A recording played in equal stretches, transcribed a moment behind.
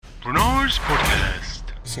Runar's Podcast.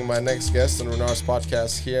 So my next guest on Runar's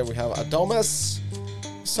Podcast here, we have Adomas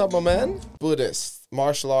Submaman, Buddhist,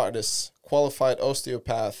 martial artist, qualified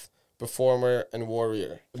osteopath, performer, and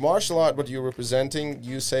warrior. The martial art, what you're representing,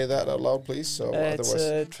 you say that out loud, please. So It's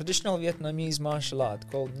a traditional Vietnamese martial art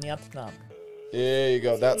called Nhiat Nam. There you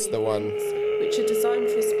go, that's the one. Which are designed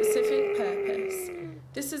for a specific purpose.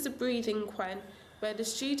 This is a breathing quen, where the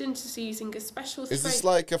student is using a special Is this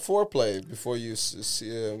like a foreplay before you,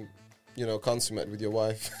 consummate with your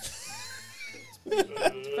wife?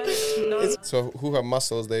 So who have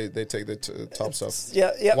muscles, they take the tops off.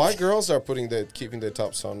 Yeah. Why girls are keeping their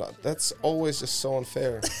tops on? That's always just so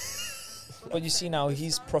unfair. What you see now,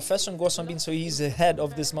 he's Professor Ngo Son Bin, so he's the head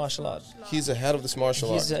of this martial art. He's the head of this martial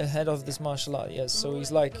art. He's the head of this martial art, yes. So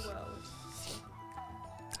he's like...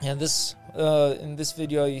 Yeah, in this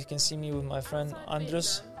video you can see me with my friend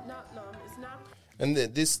Andrus. And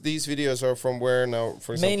these videos are from where now,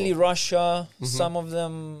 for example? Mainly Russia, some of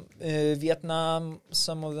them Vietnam,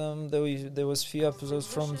 some of them there was few episodes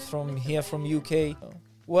from here, from UK.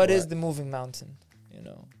 What is the moving mountain?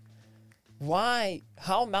 Why?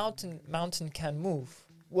 How mountain can move?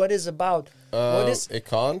 What is about? What is it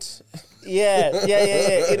can't? Yeah.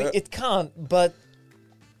 It can't. But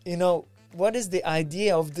what is the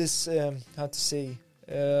idea of this?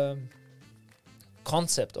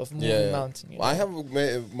 Concept of moving mountain. I have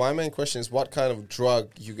my main question is what kind of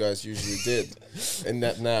drug you guys usually did in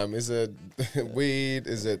that Nam? Is it weed?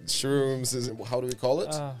 Is it shrooms? How do we call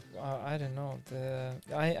it? I don't know.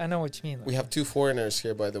 I know what you mean. We have two foreigners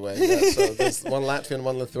here, by the way. Yeah, so there's one Latvian,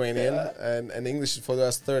 one Lithuanian, and English for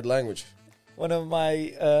us third language. One of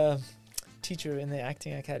my teacher in the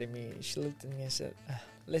acting academy, she looked at me and said,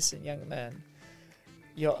 "Listen, young man,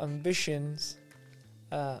 your ambitions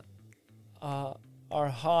are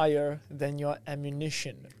higher than your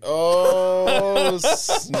ammunition." Oh,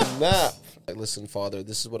 snap. Listen, father,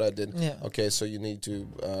 this is what I did. Yeah. Okay, so you need to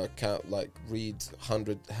read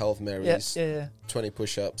 100 Hail Marys, 20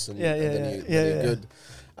 push-ups, and then you're good.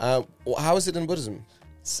 How is it in Buddhism?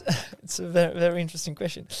 It's a very, very interesting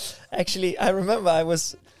question. Actually, I remember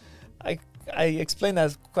I explained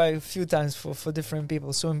that quite a few times for different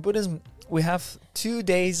people. So in Buddhism, we have 2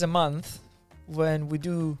 days a month when we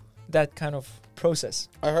do that kind of process.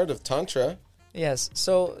 I heard of Tantra. Yes.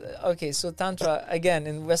 So Tantra, again,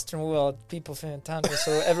 in Western world, people think Tantra,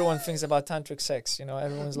 so everyone thinks about tantric sex.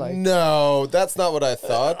 Everyone's like... No, that's not what I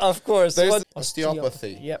thought. Of course. There's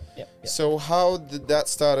osteopathy. Yep. So how did that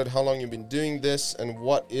start? How long you been doing this? And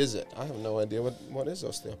what is it? I have no idea. What is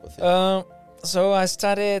osteopathy? So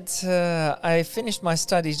I finished my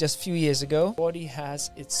studies just a few years ago. Body has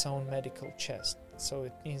its own medical chest. So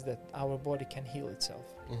it means that our body can heal itself.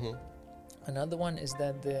 Mm-hmm. Another one is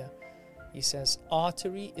that he says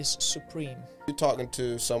artery is supreme. You're talking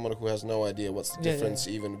to someone who has no idea what's the difference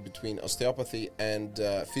even between osteopathy and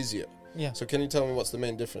physio. Yeah. So can you tell me what's the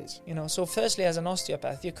main difference? So firstly, as an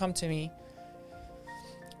osteopath, you come to me,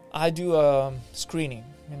 I do a screening,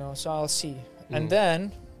 so I'll see. And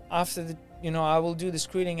then after I will do the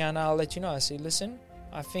screening and I'll let you know. I say, listen,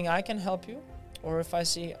 I think I can help you. Or if I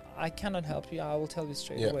see I cannot help you, I will tell you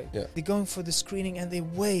straight away. Yeah. They're going for the screening and they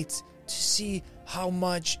wait to see how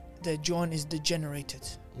much the joint is degenerated.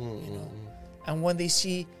 And when they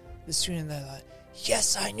see the screening, they're like,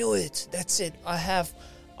 yes, I knew it. That's it. I have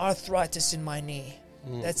arthritis in my knee.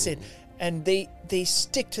 That's it. And they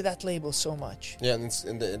stick to that label so much. Yeah,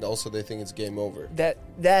 and also they think it's game over.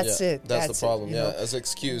 That's it. That's the problem. As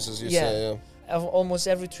excuse, as you say. Yeah. Almost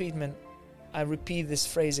every treatment, I repeat this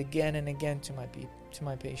phrase again and again to my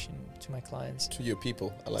patient, to my clients. To your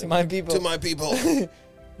people. I like to my people. To my people.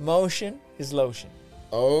 Motion is lotion.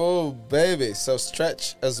 Oh, baby. So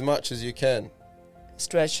stretch as much as you can.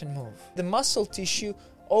 Stretch and move. The muscle tissue,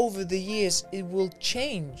 over the years, it will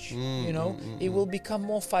change. It will become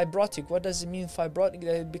more fibrotic. What does it mean, fibrotic?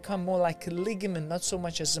 It will become more like a ligament, not so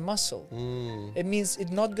much as a muscle. It means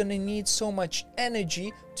it's not going to need so much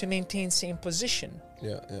energy to maintain same position.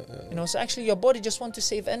 Yeah. So actually your body just wants to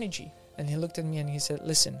save energy. And he looked at me and he said,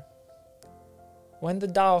 listen, when the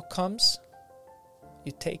Tao comes,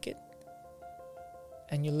 you take it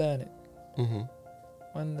and you learn it.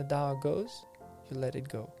 When the Tao goes, you let it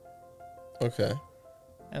go. Okay.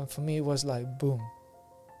 And for me, it was like, boom.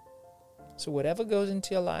 So whatever goes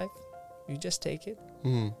into your life, you just take it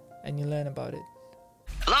and you learn about it.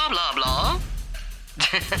 Blah, blah, blah.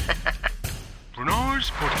 Runar's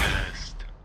Podcast.